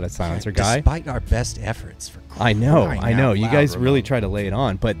I'm not a silencer guy. Despite our best efforts for I know. crying out You loud, guys really Ramon. try to lay it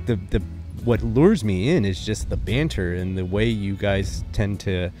on, but the what lures me in is just the banter and the way you guys tend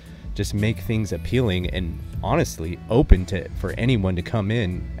to just make things appealing and honestly open to for anyone to come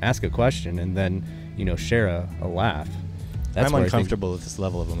in, ask a question, and then share a laugh. That's I'm where I think- uncomfortable with this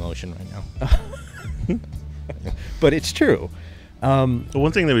level of emotion right now. but it's true. Well,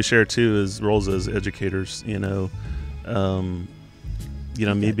 one thing that we share too is roles as educators.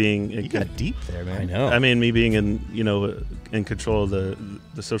 Me being You got deep there, man. I know. I mean, me being in control of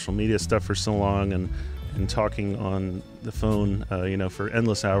the social media stuff for so long, and talking on the phone, for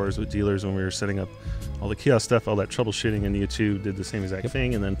endless hours with dealers when we were setting up all the kiosk stuff, all that troubleshooting, and you two did the same exact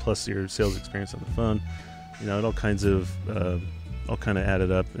thing, and then plus your sales experience on the phone, it all kinds of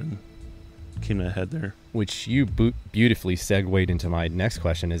added up and came to a head there. Which you beautifully segued into my next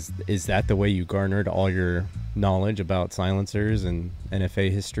question. Is that the way you garnered all your knowledge about silencers and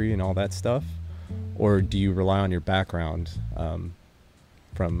NFA history and all that stuff? Or do you rely on your background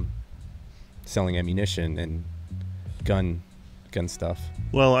from selling ammunition and gun stuff?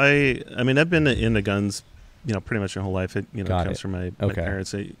 Well, I mean, I've been into guns, pretty much my whole life. It, Got comes it. from my Okay.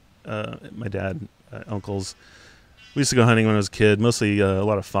 parents, my dad, uncles. We used to go hunting when I was a kid, mostly a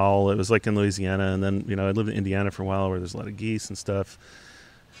lot of fowl. It was like in Louisiana, and then I lived in Indiana for a while, where there's a lot of geese and stuff.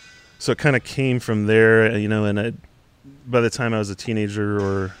 So it kind of came from there, and by the time I was a teenager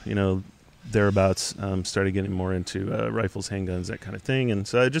or thereabouts, started getting more into rifles, handguns, that kind of thing. And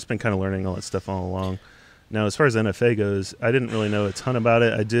so I've just been kind of learning all that stuff all along. Now, as far as NFA goes, I didn't really know a ton about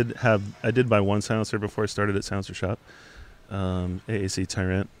it. I did buy one silencer before I started at Silencer Shop, AAC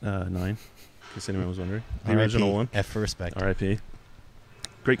Tyrant 9, in case anyone was wondering. The original one. F for respect. R.I.P.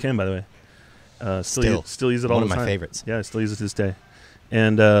 Great can, by the way. Still use it all one the of my time. favorites. Yeah, I still use it to this day.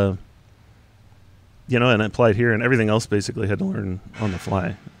 And and I applied here, and everything else basically had to learn on the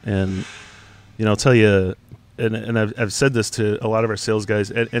fly. And I'll tell you, and I've said this to a lot of our sales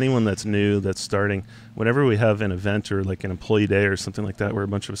guys, anyone that's new, that's starting, whenever we have an event or like an employee day or something like that where a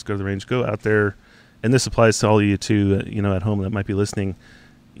bunch of us go to the range, go out there, and this applies to all of you too, at home that might be listening.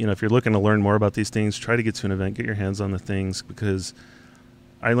 If you're looking to learn more about these things, try to get to an event, get your hands on the things, because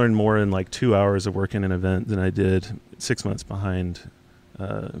I learned more in like 2 hours of working an event than I did 6 months behind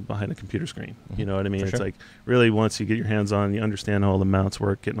a computer screen. You know what I mean? It's like really once you get your hands on, you understand how all the mounts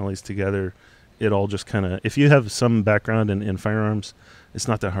work, getting all these together, it all just kind of, if you have some background in firearms, it's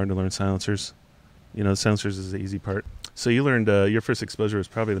not that hard to learn silencers. Silencers is the easy part. So you learned your first exposure was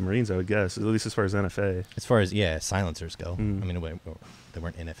probably the Marines, I would guess, at least as far as NFA. As far as silencers go. I mean, they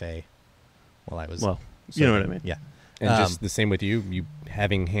weren't NFA while I was. Well, you know what I mean. Yeah. And just the same with you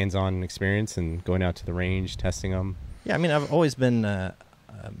having hands-on experience and going out to the range, testing them. Yeah, I mean, I've always been a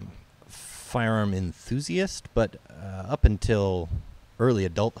firearm enthusiast, but up until early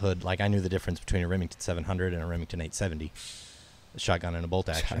adulthood, like I knew the difference between a Remington 700 and a Remington 870, a shotgun and a bolt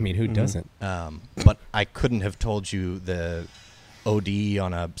action. I mean, who doesn't? But I couldn't have told you the OD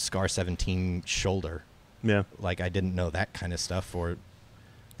on a SCAR 17 shoulder. Yeah. Like I didn't know that kind of stuff, or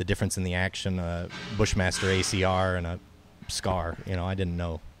the difference in the action, a Bushmaster ACR and a SCAR. I didn't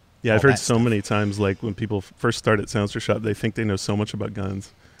know. Yeah, I've heard so many times, like when people first start at Silencer Shop, they think they know so much about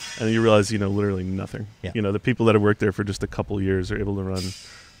guns, and then you realize you know literally nothing. Yeah. The people that have worked there for just a couple of years are able to run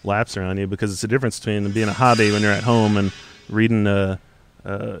laps around you, because it's the difference between being a hobby when you're at home and reading,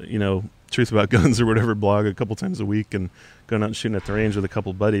 Truth About Guns or whatever blog a couple times a week and going out and shooting at the range with a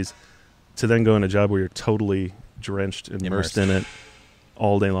couple buddies, to then go in a job where you're totally drenched and immersed in it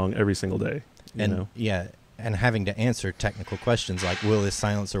all day long, every single day. And having to answer technical questions like, will this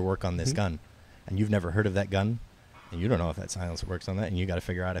silencer work on this gun? And you've never heard of that gun, and you don't know if that silencer works on that, and you got to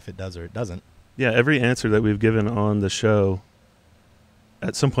figure out if it does or it doesn't. Yeah, every answer that we've given on the show,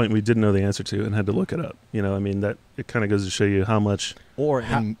 at some point we didn't know the answer to and had to look it up. That it kind of goes to show you how much. Or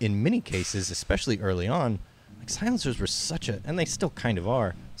in many cases, especially early on, like silencers were and they still kind of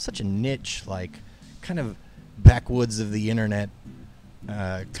are, such a niche, like kind of backwoods of the internet.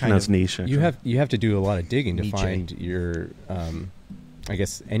 Kind of niche. Actually. You have to do a lot of digging to niche. find your, I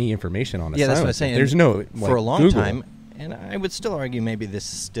guess, any information on a Yeah, silencer. that's what I'm saying. There's no for a long Google. time, and I would still argue maybe this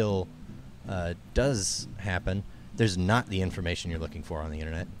still does happen. There's not the information you're looking for on the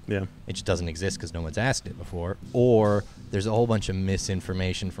internet. Yeah. It just doesn't exist because no one's asked it before. Or there's a whole bunch of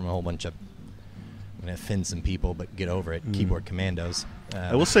misinformation from a whole bunch of, I'm going to offend some people, but get over it, keyboard commandos.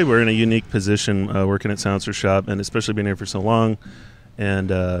 I will say we're in a unique position working at Silencer Shop, and especially being here for so long. And,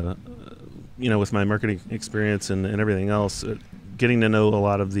 with my marketing experience and everything else, getting to know a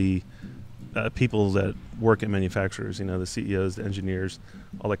lot of the people that work at manufacturers, the CEOs, the engineers,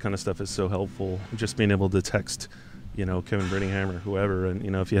 all that kind of stuff is so helpful. Just being able to text, Kevin Brittingham or whoever, and,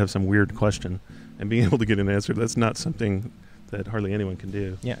 if you have some weird question and being able to get an answer, that's not something that hardly anyone can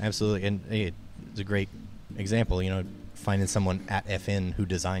do. Yeah, absolutely. And it's a great example, finding someone at FN who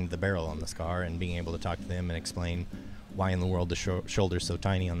designed the barrel on the SCAR and being able to talk to them and explain why in the world the shoulder's so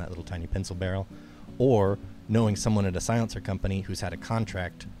tiny on that little tiny pencil barrel, or knowing someone at a silencer company who's had a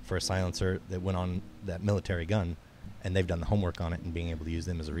contract for a silencer that went on that military gun, and they've done the homework on it, and being able to use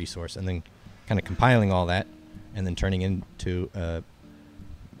them as a resource, and then kind of compiling all that and then turning into a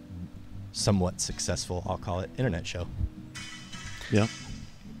somewhat successful, I'll call it, internet show. Yeah.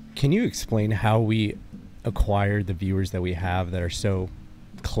 Can you explain how we acquired the viewers that we have that are so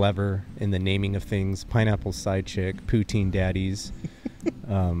clever in the naming of things? Pineapple Side Chick, Poutine Daddies.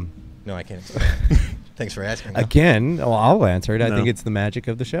 No, I can't explain. Thanks for asking. Again, well, I'll answer it. I No. think it's the magic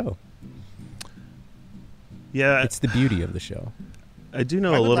of the show. Yeah. It's the beauty of the show. I do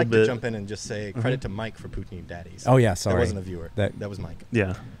know I a would little like bit. to jump in and just say credit to Mike for Poutine Daddies. Oh, yeah, sorry. That wasn't a viewer. That- That was Mike.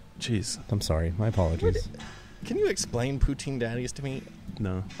 Yeah. Jeez. I'm sorry. My apologies. Can you explain Poutine Daddies to me?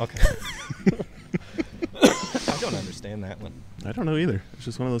 No. Okay. I don't understand that one. I don't know either. It's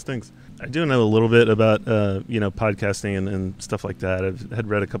just one of those things. I do know a little bit about podcasting and stuff like that. I've had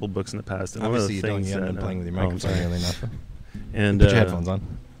read a couple books in the past. And Obviously, you one don't. of the You things haven't been playing with your I'm microphone sorry. nearly enough. And Put your headphones on.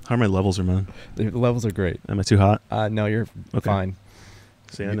 How are my levels, Ramon? The levels are great. Am I too hot? No, you're Okay. fine.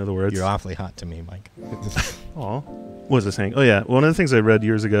 See, I know the words. You're awfully hot to me, Mike. Aw. What was I saying? Oh, yeah. One of the things I read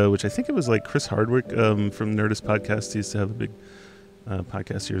years ago, which I think it was like Chris Hardwick from Nerdist Podcast. He used to have a big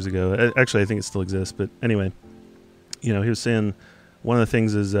podcast years ago. Actually, I think it still exists. But anyway, he was saying one of the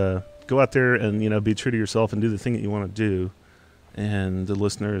things is go out there and, be true to yourself and do the thing that you want to do. And the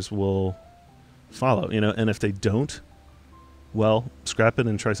listeners will follow, and if they don't, well, scrap it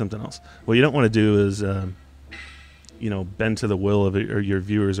and try something else. What you don't want to do is bend to the will of or your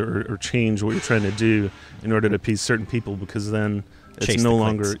viewers or change what you're trying to do in order to appease certain people, because then it's Chase no the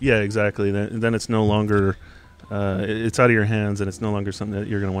longer clicks. exactly. Then it's no longer it's out of your hands, and it's no longer something that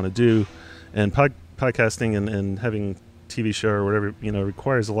you're going to want to do. And podcasting and having TV show or whatever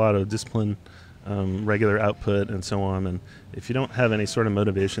requires a lot of discipline, regular output, and so on. And if you don't have any sort of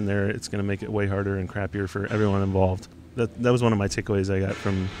motivation there, it's going to make it way harder and crappier for everyone involved. That was one of my takeaways I got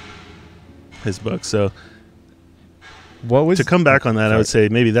from his book. So What was to come back on that, I Sorry. would say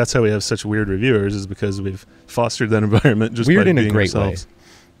maybe that's how we have such weird reviewers, is because we've fostered that environment just Weird by in a being great way. ourselves.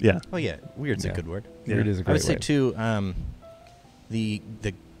 Yeah. Oh yeah, weird's Yeah. a good word. Weird Yeah. is a I great would say way. too,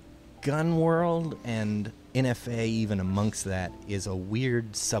 the gun world and NFA even amongst that is a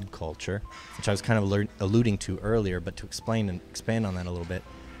weird subculture, which I was kind of alluding to earlier. But to explain and expand on that a little bit,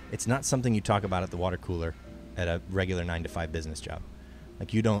 it's not something you talk about at the water cooler at a regular 9-to-5 business job.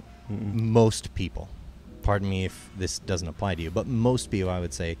 Like you don't. Most people, pardon me if this doesn't apply to you, but most people, I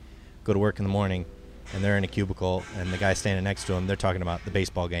would say, go to work in the morning and they're in a cubicle and the guy standing next to them, they're talking about the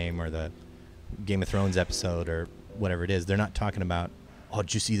baseball game or the Game of Thrones episode or whatever it is. They're not talking about, oh,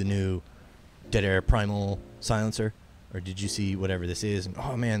 did you see the new Dead Air Primal silencer? Or did you see whatever this is? And,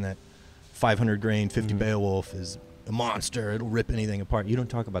 oh, man, that 500 grain 50 Beowulf is a monster. It'll rip anything apart. You don't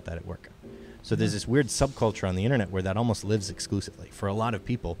talk about that at work. So there's this weird subculture on the internet where that almost lives exclusively. For a lot of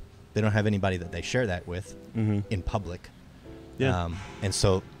people, they don't have anybody that they share that with in public. Yeah. And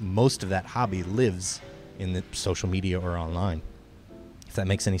so most of that hobby lives in the social media or online. If that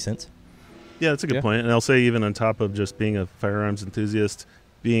makes any sense. Yeah, that's a good Yeah. point. And I'll say, even on top of just being a firearms enthusiast,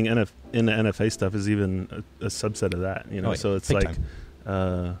 being in the NFA stuff is even a subset of that. Oh, yeah. So it's Big like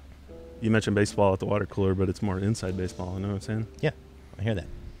you mentioned baseball at the water cooler, but it's more inside baseball. You know what I'm saying? Yeah, I hear that.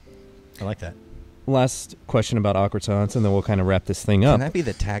 I like that. Last question about awkward silence, and then we'll kind of wrap this thing up. Can that be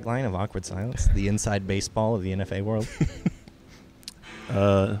the tagline of Awkward Silence? The inside baseball of the NFA world?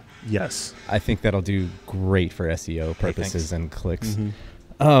 Yes. I think that'll do great for SEO purposes thanks. and clicks.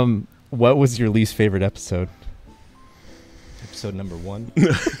 Mhm. What was your least favorite episode? Episode number 1.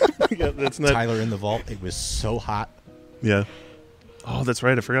 Yeah, that's not. Tyler in the vault. It was so hot. Yeah. Oh, that's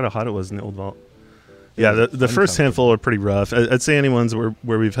right. I forgot how hot it was in the old vault. Yeah, the first uncomfortable. handful are pretty rough. I'd say any ones where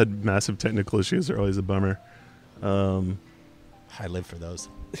we've had massive technical issues are always a bummer. I live for those.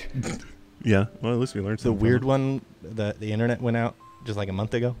 Yeah. Well, at least we learned The something. weird one, the internet went out just like a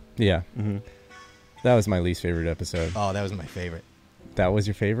month ago. Yeah, Mm-hmm. that was my least favorite episode. Oh, that was my favorite. That was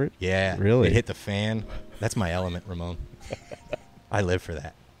your favorite? Yeah. Really? It hit the fan. That's my element, Ramon. I live for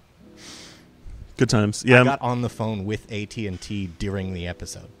that. Good times. Yeah. I got on the phone with AT&T during the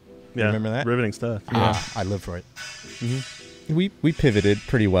episode. yeah. remember that? Riveting stuff. I live for it. We pivoted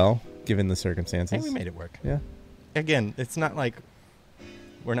pretty well given the I circumstances. think we made it work. Yeah. Again, it's not like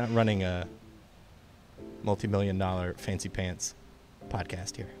we're not running a multi-million-dollar fancy pants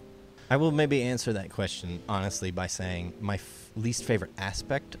podcast here. I will maybe answer that question honestly by saying my least favorite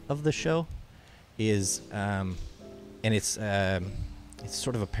aspect of the show is, and it's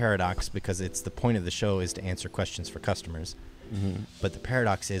sort of a paradox because it's the point of the show is to answer questions for customers. But the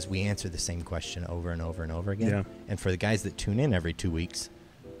paradox is we answer the same question over and over and over again. Yeah. And for the guys that tune in every 2 weeks,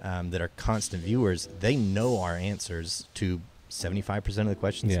 that are constant viewers, they know our answers to 75% of the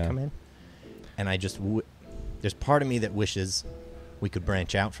questions that Yeah. come in. And I just, there's part of me that wishes we could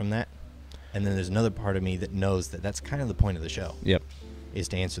branch out from that. And then there's another part of me that knows that that's kind of the point of the show, Yep. is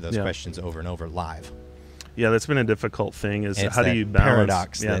to answer those Yeah. questions over and over live. Yeah, that's been a difficult thing. Is And it's how do that you balance?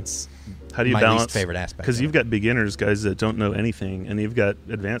 paradox Yeah. that's How do you my balance? least favorite aspect. Because of you've it. got beginners, guys that don't know anything, and you've got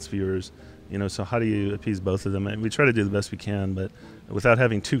advanced viewers. So how do you appease both of them? And we try to do the best we can, but without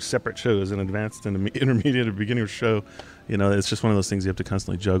having two separate shows, an advanced and an intermediate or beginner show, it's just one of those things you have to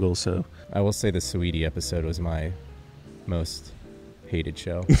constantly juggle. So I will say the Sweetie episode was my most hated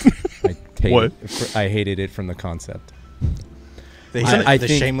show. What? I hated it from the concept. the, I the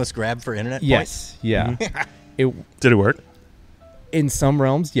think- shameless grab for internet Yes. Yeah. It did it work? in some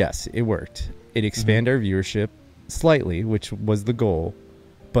realms, yes, it worked. It expanded our viewership slightly, which was the goal.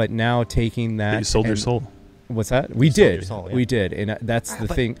 But now taking that, That you sold your and- soul. What's that? We You sold did. your soul, yeah. We did, and that's the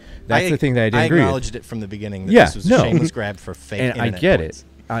But thing. That's the thing that I didn't I agree with. acknowledged it from the beginning that Yeah, this was no. a shameless grab for fake And I internet get points. it.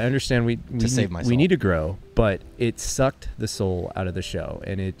 I understand we save my we soul. need to grow, but it sucked the soul out of the show,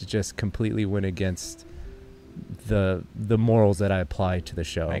 and it just completely went against the morals that I apply to the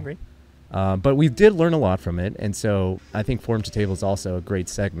show. I agree. But we did learn a lot from it, and so I think Forum to Table is also a great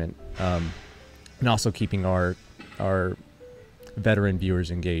segment, and also keeping our veteran viewers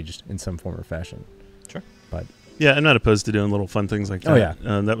engaged in some form or fashion. Sure. But Yeah, I'm not opposed to doing little fun things like that. Oh,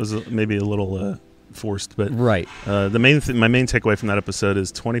 yeah. That was maybe a little forced, but right, my main takeaway from that episode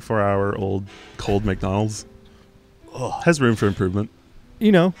is 24-hour-old cold McDonald's. Has room for improvement.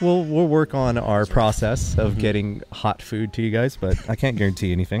 You know, we'll work on our process of getting hot food to you guys, but I can't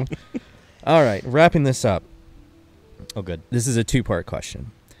guarantee anything. All right, wrapping this up. Oh, good. This is a two-part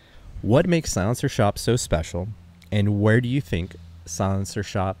question. What makes Silencer Shop so special, and where do you think Silencer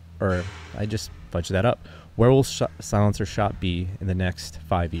Shop, or I just fudged that up, where will Silencer Shop be in the next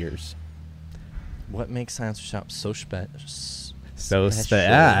 5 years? What makes Silencer Shop so special?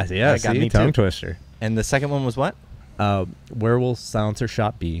 Yeah, That got see, me tongue too. twister. And the second one was what? Where will Silencer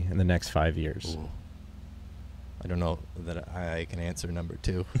Shop be in the next 5 years? Ooh. I don't know that I can answer number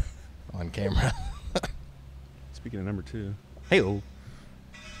 2 on camera. Speaking of number 2. Hey-oh.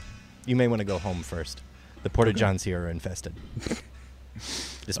 You may want to go home first. The Porta Johns here are infested.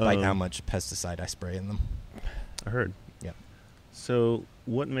 Despite how much pesticide I spray in them. I heard. Yep. So,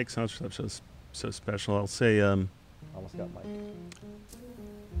 what makes Silencer Shop so special? I'll say, Almost got Mike.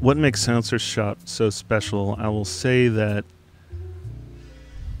 what makes Silencer Shop so special? I will say that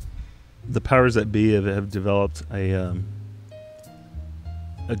the powers that be have developed a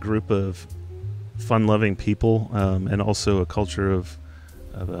group of fun-loving people, and also a culture of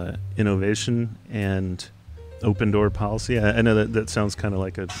innovation and open door policy. I know that sounds kind of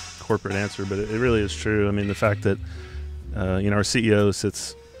like a corporate answer, but it really is true. I mean, the fact that our CEO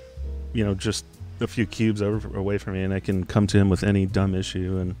sits, just a few cubes away from me, and I can come to him with any dumb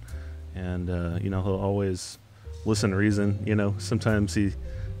issue, and he'll always listen to reason. Sometimes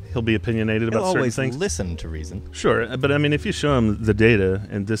he'll be opinionated He'll about certain always things. listen to reason. Sure, but I mean, if you show him the data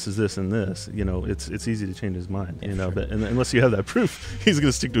and this is this and this, it's easy to change his mind. Yeah, sure. But unless you have that proof, he's going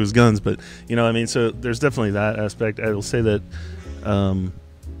to stick to his guns. But so there's definitely that aspect. I will say that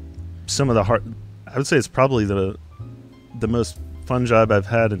some of the I would say it's probably the most fun job I've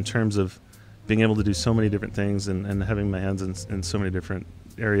had in terms of being able to do so many different things and having my hands in so many different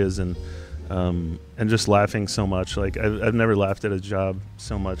areas and just laughing so much. Like I've never laughed at a job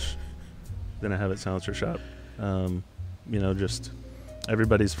so much than I have at Silencer Shop. Just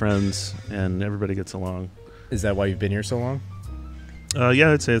everybody's friends and everybody gets along. Is that why you've been here so long?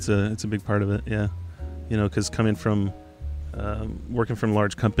 Yeah, I'd say it's a big part of it. Yeah, because coming from working from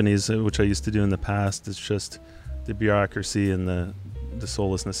large companies, which I used to do in the past, it's just the bureaucracy and the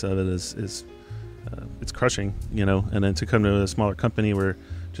soullessness of it is it's crushing. And then to come to a smaller company where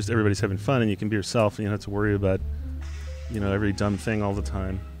just everybody's having fun and you can be yourself and you don't have to worry about every dumb thing all the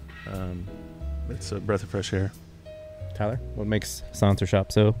time. It's a breath of fresh air. Tyler, what makes Silencer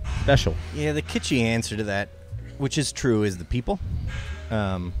Shop so special? Yeah, the kitschy answer to that, which is true, is the people.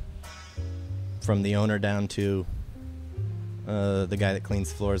 From the owner down to the guy that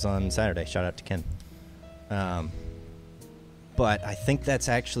cleans floors on Saturday. Shout out to Ken. But I think that's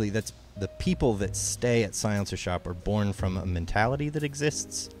the people that stay at Silencer Shop are born from a mentality that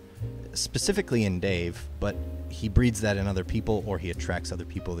exists, specifically in Dave, but he breeds that in other people, or he attracts other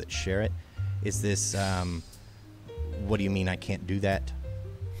people that share it. Is this, what do you mean I can't do that?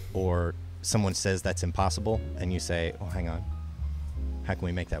 Or someone says that's impossible, and you say, oh, hang on, how can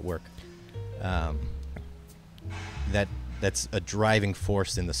we make that work? That's a driving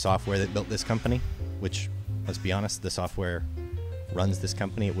force in the software that built this company, which, let's be honest, the software runs this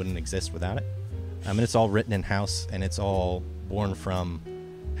company. It wouldn't exist without it. And it's all written in-house, and it's all born from,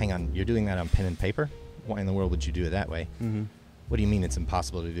 hang on, you're doing that on pen and paper? Why in the world would you do it that way? Mm-hmm. What do you mean it's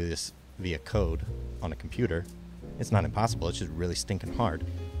impossible to do this via code on a computer? It's not impossible. It's just really stinking hard.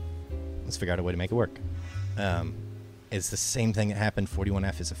 Let's figure out a way to make it work. It's the same thing that happened.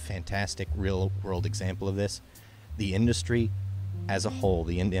 41F is a fantastic real-world example of this. The industry as a whole,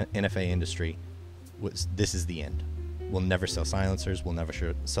 the NFA industry, this is the end. We'll never sell silencers. We'll never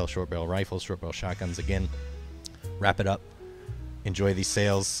sell short-barrel rifles, short-barrel shotguns again. Wrap it up. Enjoy these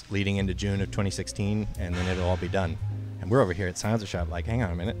sales leading into June of 2016, and then it'll all be done. And we're over here at Silencer Shop like, hang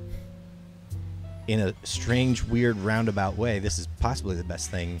on a minute. In a strange, weird, roundabout way, this is possibly the best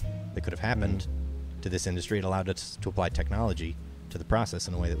thing that could have happened to this industry. It allowed us to apply technology to the process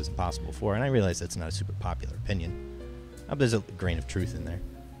in a way that was impossible before. And I realize that's not a super popular opinion. But there's a grain of truth in there.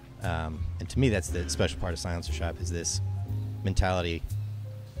 And to me, that's the special part of Silencer Shop, is this mentality.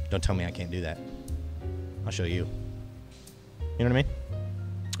 Don't tell me I can't do that. I'll show you. You know what I mean?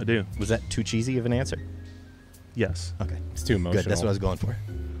 I do. Was that too cheesy of an answer? Yes. Okay. It's too emotional. Good. That's what I was going for.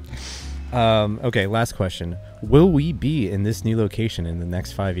 Okay, last question. Will we be in this new location in the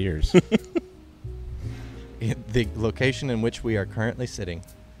next 5 years? The location in which we are currently sitting,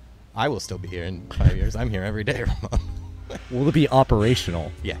 I will still be here in 5 years. I'm here every day, Ramon. Will it be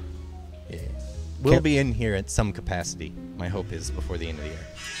operational? Yeah. We'll be in here at some capacity. My hope is before the end of the year.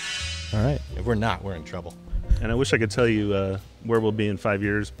 All right. If we're not, we're in trouble. And I wish I could tell you where we'll be in 5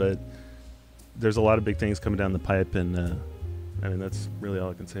 years, but there's a lot of big things coming down the pipe, and I mean that's really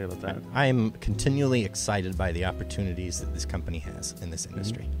all I can say about that. I am continually excited by the opportunities that this company has in this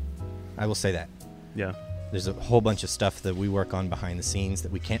industry. I will say that. Yeah. There's a whole bunch of stuff that we work on behind the scenes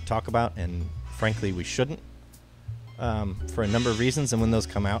that we can't talk about, and frankly, we shouldn't, for a number of reasons. And when those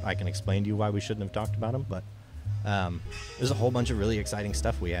come out, I can explain to you why we shouldn't have talked about them. But there's a whole bunch of really exciting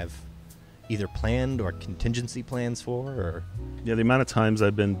stuff we have either planned or contingency plans for. Or Yeah, the amount of times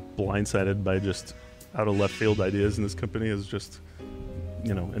I've been blindsided by just out of left field ideas in this company is just,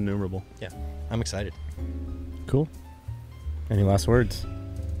 innumerable. yeah, I'm excited. Cool. Any last words?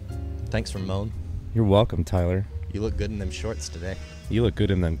 Thanks for Moan. You're welcome, Tyler. You look good in them shorts today. You look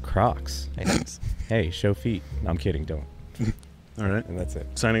good in them Crocs. Hey, thanks. Hey, show feet. No, I'm kidding. Don't. All right. And that's it.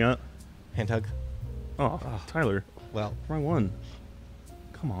 Signing out. Hand hug. Oh, Tyler. Well, Wrong one.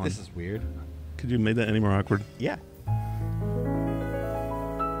 Come on. this is weird. Could you have made that any more awkward? Yeah.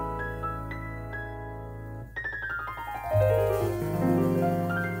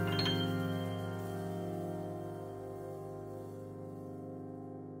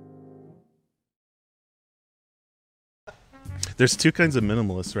 There's two kinds of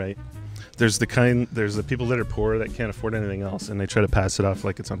minimalists, right? There's the people that are poor that can't afford anything else, and they try to pass it off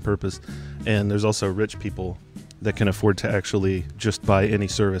like it's on purpose. And there's also rich people that can afford to actually just buy any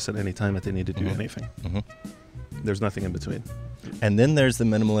service at any time that they need to do anything. There's nothing in between. And then there's the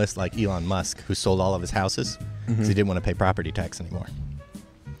minimalist like Elon Musk, who sold all of his houses because he didn't want to pay property tax anymore.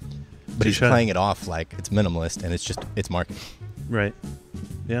 But he's Touche. playing it off like it's minimalist, and it's marketing. Right.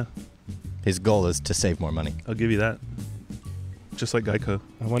 Yeah, His goal is to save more money. I'll give you that. Just like Geico.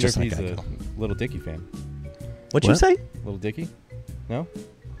 I wonder Just if like he's a Geico. Little Dicky fan. What'd you What? say? Little Dicky? No?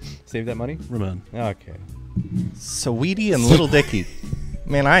 Save that money? Ramon. Okay. Saweetie and Little Dicky.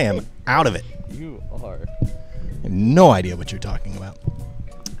 Man, I am out of it. You are. I have no idea what you're talking about.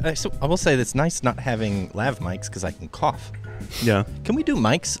 So I will say that it's nice not having lav mics because I can cough. Yeah. Can we do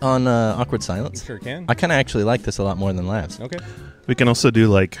mics on Awkward Silence? Sure can. I kind of actually like this a lot more than lavs. Okay. We can also do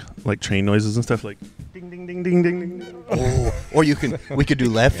like train noises and stuff, like ding ding ding ding ding ding. Oh, or we could do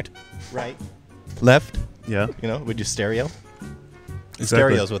left, right, left. Yeah. We do stereo. Exactly.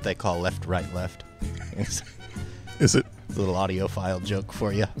 Stereo is what they call left, right, left. It's Is it? a little audiophile joke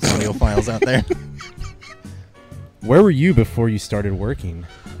for you, audiophiles out there. Where were you before you started working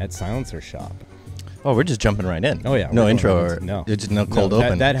at Silencer Shop? Oh, we're just jumping right in. Oh, yeah. No we're intro going or right into- no. It's just no cold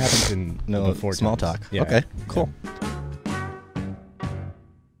open. That happens in no before small times. talk. Yeah. Okay, cool. Yeah.